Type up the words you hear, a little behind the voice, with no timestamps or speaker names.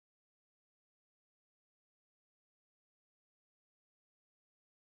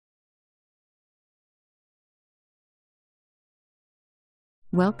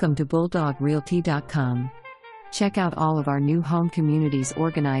Welcome to BulldogRealty.com. Check out all of our new home communities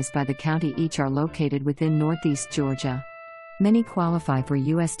organized by the county. Each are located within Northeast Georgia. Many qualify for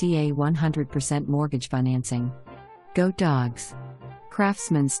USDA 100% mortgage financing. Go Dogs!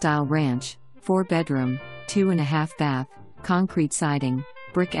 Craftsman style ranch, 4-bedroom, 2.5 bath, concrete siding,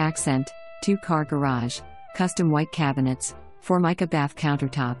 brick accent, 2-car garage, custom white cabinets, formica bath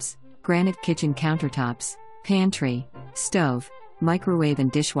countertops, granite kitchen countertops, pantry, stove, microwave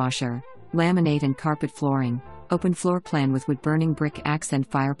and dishwasher, laminate and carpet flooring, open floor plan with wood-burning brick accent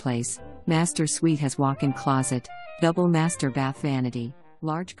fireplace, master suite has walk-in closet, double master bath vanity,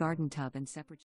 large garden tub and separate